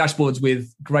 long form dashboards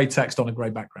with grey text on a grey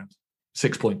background,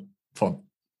 6-point font.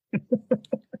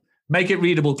 Make it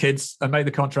readable, kids, and make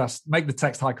the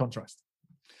text high contrast.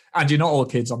 And you're not all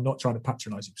kids. I'm not trying to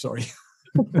patronize you. Sorry.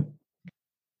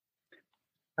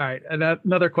 All right. And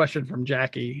another question from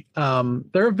Jackie.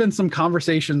 There have been some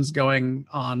conversations going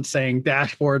on saying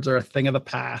dashboards are a thing of the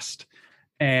past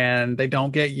and they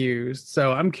don't get used.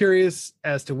 So I'm curious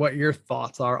as to what your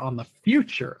thoughts are on the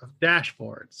future of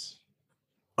dashboards.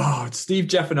 Steve,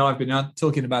 Jeff, and I have been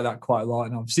talking about that quite a lot,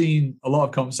 and I've seen a lot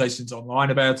of conversations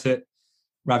online about it.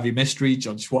 Ravi Mystery,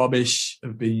 John Schwabish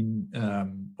have been,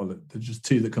 there's just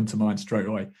two that come to mind straight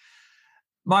away.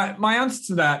 My answer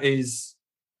to that is,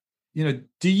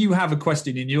 do you have a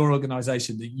question in your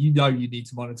organization that you need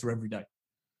to monitor every day?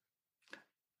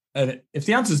 And if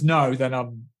the answer is no, then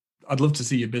I'd love to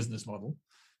see your business model.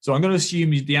 So I'm going to assume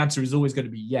the answer is always going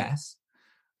to be yes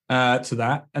to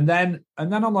that. And then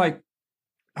I'm like,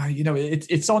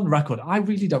 it's on record. I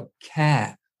really don't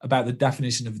care about the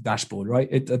definition of a dashboard,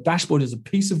 right? A dashboard is a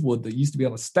piece of wood that used to be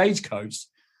on a stagecoach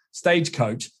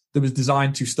that was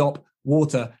designed to stop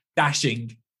water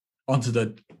dashing onto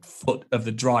the foot of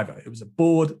the driver. It was a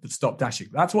board that stopped dashing.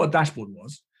 That's what a dashboard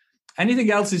was. Anything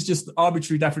else is just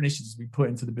arbitrary definitions we put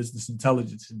into the business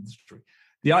intelligence industry.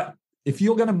 If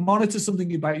you're going to monitor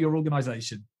something about your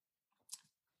organization,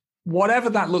 whatever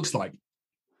that looks like,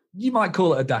 you might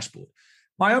call it a dashboard.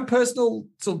 My own personal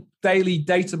sort of daily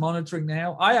data monitoring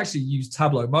now, I actually use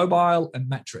Tableau Mobile and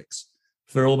metrics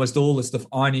for almost all the stuff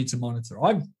I need to monitor.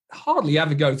 I hardly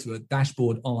ever go to a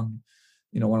dashboard on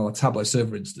one of our Tableau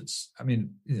server instance. I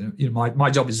mean, my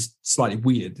job is slightly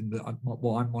weird in that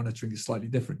what I'm monitoring is slightly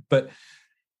different. But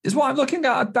is what I'm looking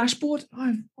at a dashboard?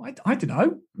 I don't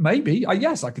know. Maybe.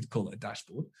 Yes, I could call it a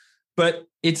dashboard. But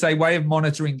it's a way of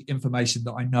monitoring information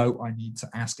that I know I need to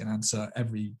ask and answer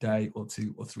every day or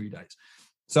 2 or 3 days.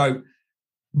 So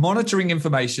monitoring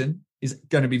information is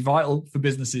going to be vital for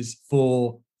businesses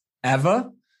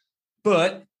forever.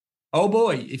 But, oh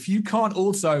boy, if you can't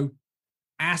also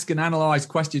ask and analyze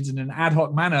questions in an ad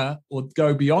hoc manner or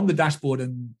go beyond the dashboard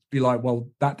and be like, well,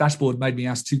 that dashboard made me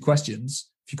ask 2 questions.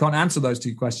 If you can't answer those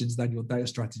 2 questions, then your data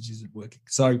strategy isn't working.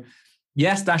 So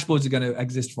yes, dashboards are going to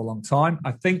exist for a long time.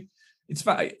 I think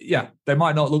they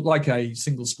might not look like a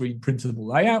single screen printable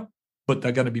layout, but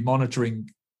they're going to be monitoring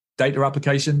data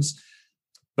applications.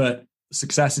 But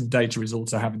success in data is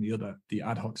also having the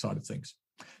ad hoc side of things.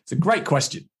 It's a great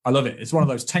question. I love it. It's one of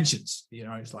those tensions.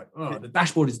 It's like, oh, the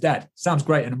dashboard is dead. Sounds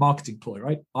great in a marketing ploy,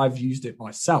 right? I've used it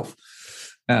myself,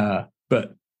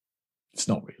 but it's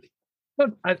not really.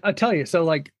 But I tell you, so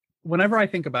like whenever I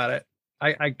think about it,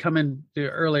 I come into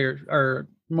earlier or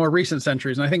more recent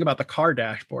centuries and I think about the car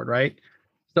dashboard, right?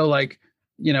 So like,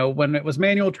 when it was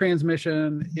manual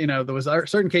transmission, there was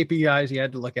certain KPIs you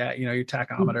had to look at, your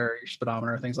tachometer, your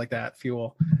speedometer, things like that,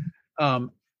 fuel.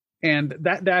 And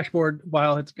that dashboard,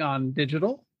 while it's gone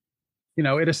digital,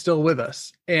 it is still with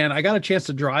us. And I got a chance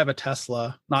to drive a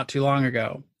Tesla not too long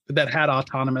ago that had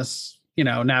autonomous,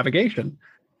 navigation.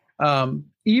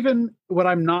 Even when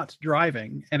I'm not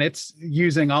driving and it's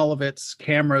using all of its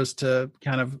cameras to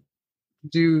kind of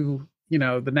do,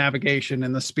 the navigation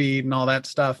and the speed and all that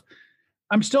stuff,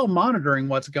 I'm still monitoring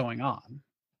what's going on.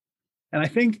 And I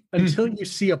think until you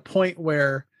see a point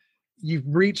where you've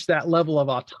reached that level of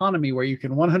autonomy where you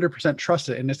can 100% trust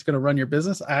it and it's going to run your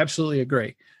business, I absolutely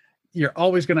agree. You're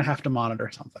always going to have to monitor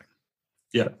something.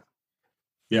 Yeah.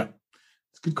 Yeah.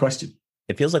 It's a good question.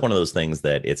 It feels like one of those things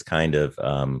that it's kind of,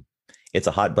 it's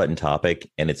a hot button topic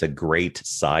and it's a great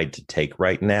side to take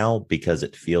right now because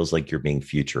it feels like you're being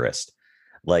futurist.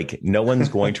 Like no one's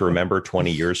going to remember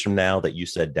 20 years from now that you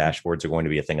said dashboards are going to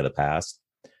be a thing of the past.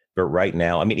 But right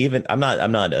now, I mean, even I'm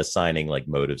not assigning like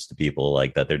motives to people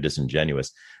like that they're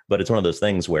disingenuous, but it's one of those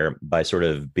things where by sort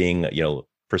of being,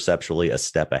 perceptually a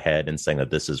step ahead and saying that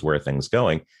this is where things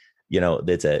going,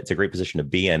 it's a great position to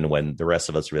be in when the rest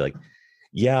of us are like,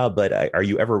 yeah, but are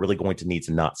you ever really going to need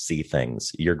to not see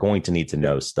things? You're going to need to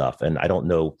know stuff. And I don't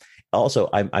know. Also,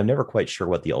 I'm never quite sure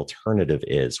what the alternative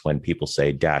is when people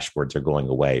say dashboards are going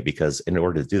away, because in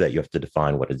order to do that, you have to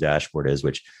define what a dashboard is,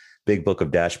 which Big Book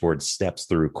of Dashboards steps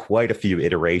through quite a few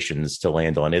iterations to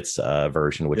land on its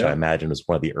version, which I imagine was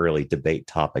one of the early debate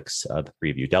topics the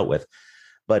preview dealt with.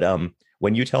 But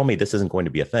when you tell me this isn't going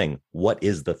to be a thing, what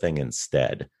is the thing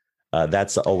instead?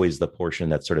 That's always the portion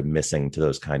that's sort of missing to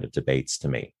those kind of debates to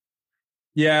me.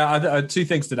 Yeah, 2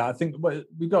 things to that. I think what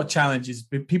we've got challenges.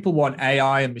 People want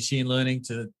AI and machine learning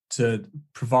to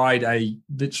provide a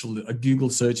Google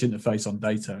search interface on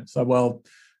data. So, well,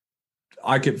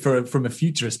 I could, from a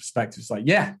futurist perspective, it's like,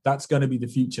 yeah, that's going to be the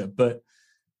future. But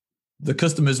the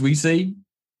customers we see,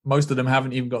 most of them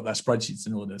haven't even got their spreadsheets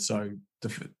in order. So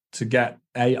to get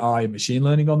AI and machine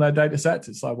learning on their data sets,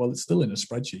 it's like, well, it's still in a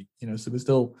spreadsheet,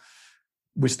 so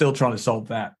we're still trying to solve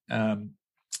that.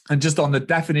 And just on the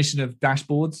definition of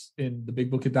dashboards in the Big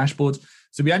Book of Dashboards,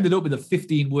 so we ended up with a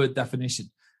 15-word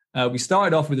definition. We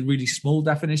started off with a really small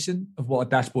definition of what a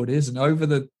dashboard is. And over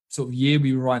the sort of year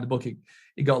we were writing the book,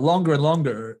 it got longer and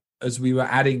longer as we were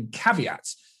adding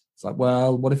caveats. It's like,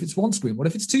 well, what if it's 1 screen? What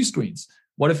if it's 2 screens?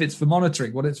 What if it's for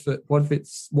monitoring? What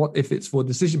if it's for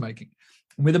decision making?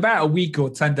 And with about a week or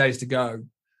 10 days to go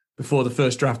before the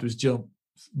first draft was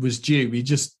due, we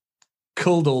just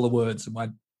culled all the words and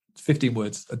went 15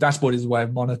 words. A dashboard is a way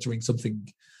of monitoring something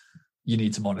you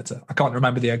need to monitor. I can't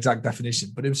remember the exact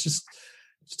definition, but it's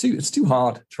too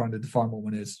hard trying to define what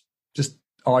one is. Just,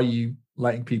 are you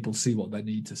letting people see what they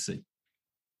need to see?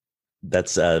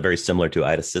 That's very similar to,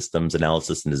 I had a systems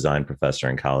analysis and design professor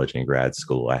in college and grad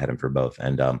school. I had him for both.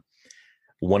 And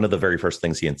one of the very first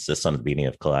things he insists on at the beginning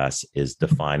of class is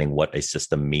defining what a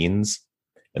system means.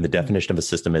 And the definition of a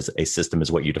system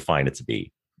is what you define it to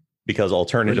be. Because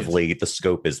alternatively, the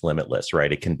scope is limitless,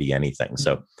 right? It can be anything.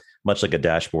 So much like a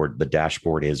dashboard, the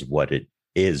dashboard is what it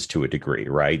is to a degree,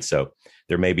 right? So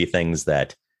there may be things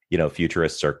that,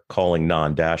 futurists are calling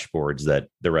non-dashboards that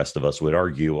the rest of us would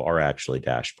argue are actually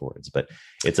dashboards. But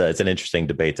it's an interesting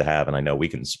debate to have. And I know we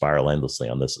can spiral endlessly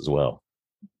on this as well.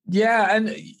 Yeah. And,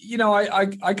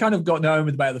 I kind of got known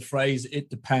about the phrase, it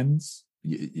depends.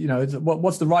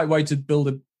 What's the right way to build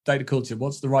a data culture?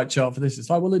 What's the right chart for this? It's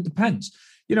like, well, it depends.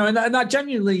 And that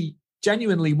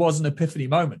genuinely was an epiphany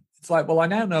moment. it's like, well, I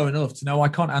now know enough to know I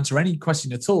can't answer any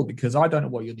question at all because I don't know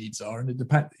what your needs are. And it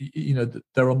depends,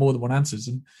 there are more than one answers.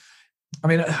 And I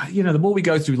mean, the more we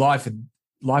go through life and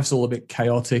life's all a bit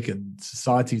chaotic and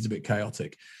society's a bit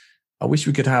chaotic, I wish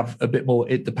we could have a bit more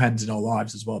it depends in our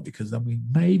lives as well, because then we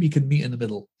maybe can meet in the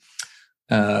middle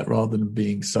rather than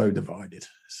being so divided.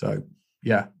 So,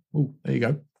 yeah. Ooh, there you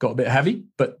go. Got a bit heavy,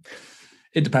 but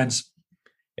it depends.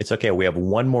 It's okay. We have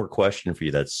one more question for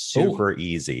you that's super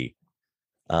easy.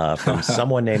 From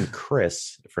someone named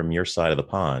Chris from your side of the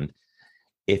pond.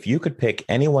 If you could pick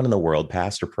anyone in the world,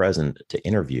 past or present, to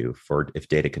interview for If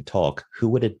Data Could Talk, who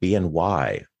would it be and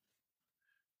why?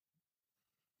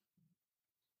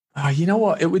 You know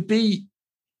what? It would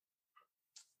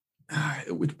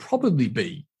probably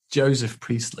be Joseph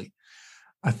Priestley.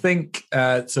 I think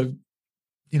so.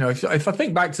 If I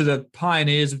think back to the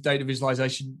pioneers of data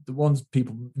visualization, the ones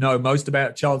people know most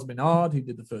about, Charles Minard, who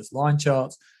did the first line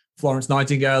charts, Florence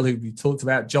Nightingale, who we talked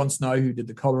about, John Snow, who did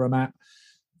the cholera map.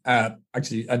 And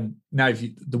now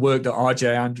the work that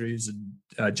RJ Andrews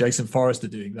and Jason Forrest are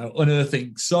doing, they're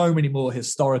unearthing so many more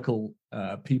historical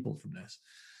people from this.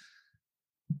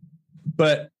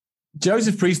 But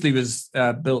Joseph Priestley did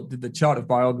the chart of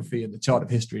biography and the chart of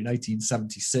history in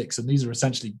 1876. And these are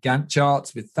essentially Gantt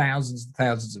charts with thousands and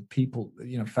thousands of people,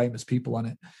 famous people on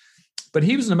it. But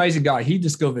he was an amazing guy. He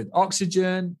discovered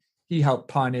oxygen. He helped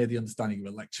pioneer the understanding of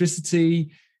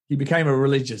electricity. He became a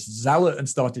religious zealot and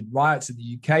started riots in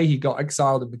the UK. He got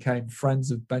exiled and became friends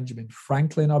of Benjamin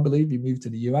Franklin, I believe. He moved to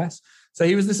the US. So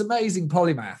he was this amazing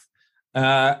polymath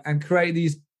and created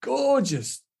these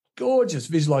gorgeous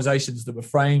visualizations that were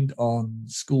framed on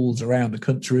schools around the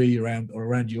country,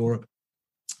 around Europe.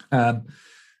 And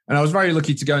I was very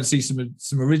lucky to go and see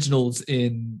some originals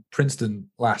in Princeton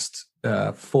last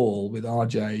fall with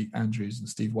RJ Andrews and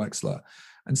Steve Wexler.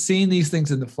 And seeing these things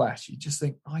in the flesh, you just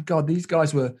think, my God, these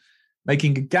guys were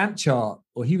making a Gantt chart,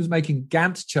 or he was making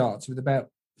Gantt charts with about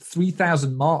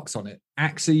 3,000 marks on it,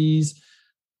 axes,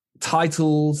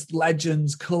 titles,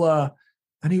 legends, color.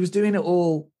 And he was doing it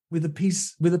all with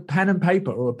a pen and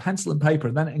paper or a pencil and paper,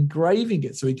 and then engraving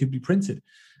it so it could be printed.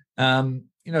 So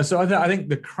I think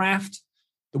the craft,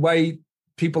 the way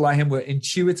people like him were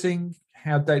intuiting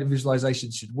how data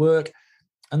visualization should work.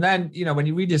 And then, when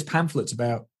you read his pamphlets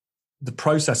about the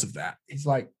process of that, it's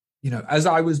like, as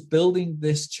I was building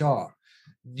this chart,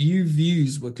 new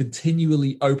views were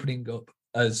continually opening up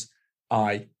as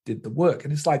I did the work.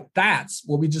 And it's like, that's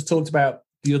what we just talked about,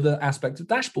 the other aspect of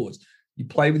dashboards. You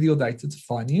play with your data to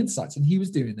find the insights. And he was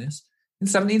doing this in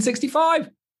 1765.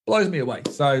 Blows me away.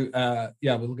 So,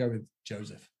 we'll go with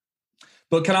Joseph.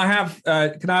 But can I have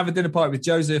a dinner party with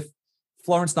Joseph,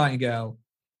 Florence Nightingale,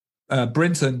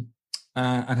 Brinton,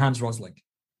 and Hans Rosling?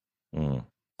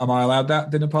 Am I allowed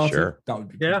that dinner party? Sure. That would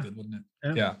be pretty good, wouldn't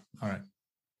it? Yeah. All right.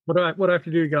 What do I have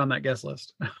to do to get on that guest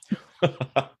list?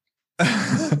 I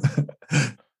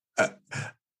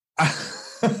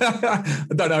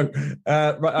don't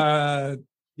know.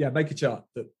 Make a chart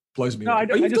that blows me away.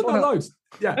 You've done that loads.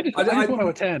 Yeah, I just want to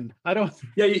attend. I don't.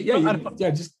 Yeah.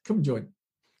 Just come and join.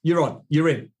 You're on. You're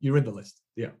in the list.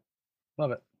 Yeah, love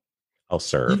it. I'll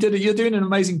serve. You're doing an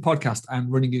amazing podcast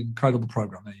and running an incredible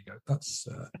program. There you go.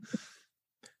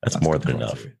 That's more than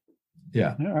enough.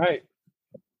 Yeah. All right.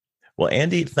 Well,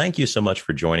 Andy, thank you so much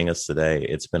for joining us today.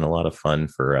 It's been a lot of fun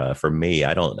for me.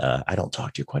 I don't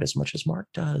talk to you quite as much as Mark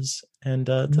does, and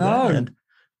I feel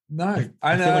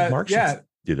like Mark should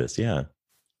do this. Yeah.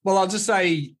 Well, I'll just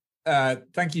say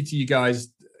thank you to you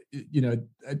guys.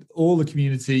 All the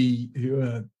community who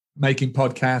are making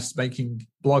podcasts, making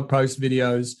blog posts,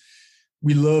 videos.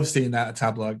 We love seeing that at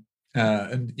Tableau.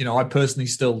 And I personally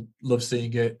still love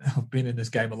seeing it. I've been in this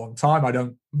game a long time. I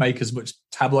don't make as much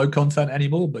Tableau content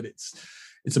anymore, but it's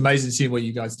amazing seeing what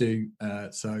you guys do.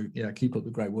 So yeah, keep up the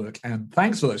great work. And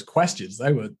thanks for those questions.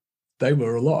 They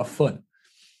were a lot of fun.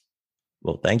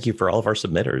 Well, thank you for all of our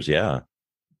submitters. Yeah.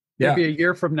 Maybe a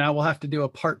year from now, we'll have to do a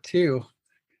part 2.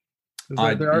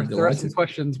 There are some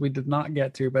questions we did not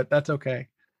get to, but that's okay.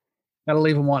 Got to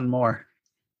leave them wanting more.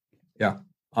 Yeah.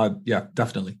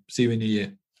 Definitely. See you in a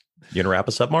year. You gonna wrap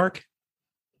us up, Mark?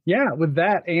 Yeah, with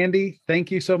that, Andy,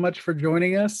 thank you so much for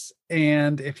joining us.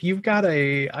 And if you've got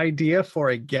a idea for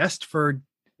a guest for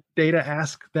Data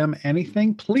Ask Them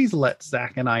Anything, please let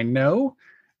Zach and I know.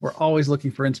 We're always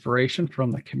looking for inspiration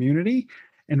from the community.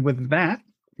 And with that,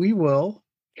 we will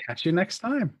catch you next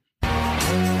time.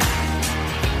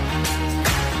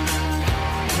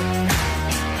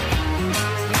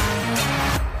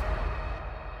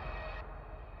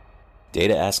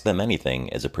 Data Ask Them Anything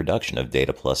is a production of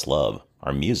Data Plus Love.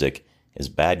 Our music is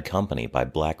Bad Company by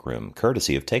Black Room,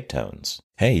 courtesy of Take Tones.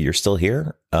 Hey, you're still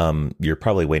here? You're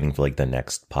probably waiting for like the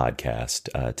next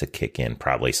podcast to kick in,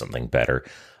 probably something better.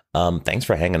 Thanks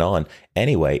for hanging on.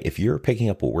 Anyway, if you're picking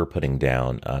up what we're putting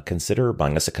down, consider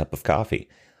buying us a cup of coffee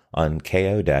on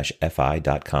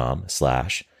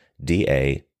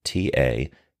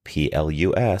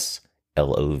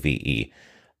ko-fi.com/DATAPLUSLOVE.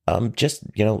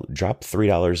 Just, drop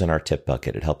 $3 in our tip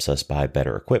bucket. It helps us buy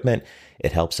better equipment.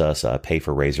 It helps us pay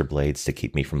for razor blades to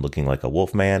keep me from looking like a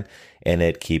wolf man. And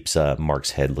it keeps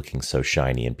Mark's head looking so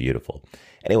shiny and beautiful.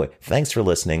 Anyway, thanks for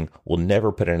listening. We'll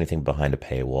never put anything behind a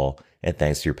paywall. And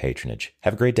thanks for your patronage.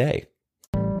 Have a great day.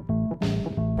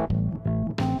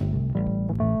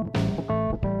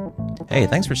 Hey,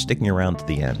 thanks for sticking around to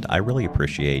the end. I really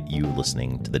appreciate you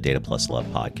listening to the Data Plus Love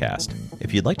podcast.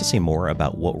 If you'd like to see more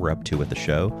about what we're up to at the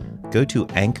show, go to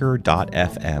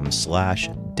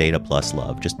anchor.fm/Data Plus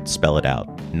Love. Just spell it out,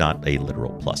 not a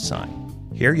literal plus sign.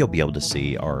 Here you'll be able to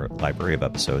see our library of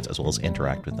episodes as well as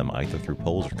interact with them either through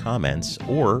polls or comments,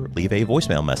 or leave a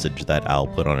voicemail message that I'll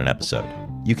put on an episode.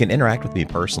 You can interact with me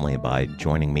personally by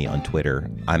joining me on Twitter.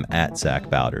 I'm at Zach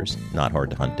Bowders, not hard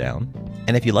to hunt down.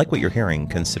 And if you like what you're hearing,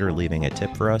 consider leaving a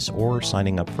tip for us or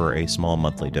signing up for a small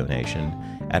monthly donation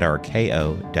at our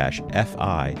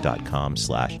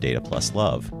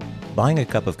ko-fi.com/datapluslove. Buying a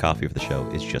cup of coffee for the show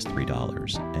is just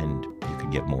 $3, and you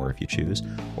could get more if you choose,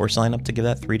 or sign up to give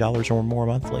that $3 or more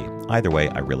monthly. Either way,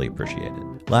 I really appreciate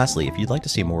it. Lastly, if you'd like to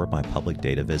see more of my public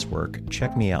data viz work,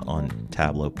 check me out on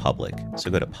Tableau Public. So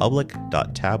go to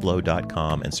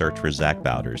public.tableau.com and search for Zach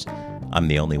Bowders. I'm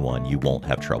the only one. You won't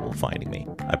have trouble finding me.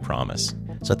 I promise.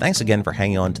 So thanks again for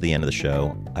hanging on to the end of the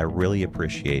show. I really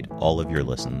appreciate all of your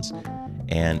listens.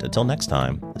 And until next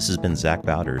time, this has been Zach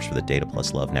Bowders for the Data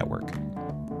Plus Love Network.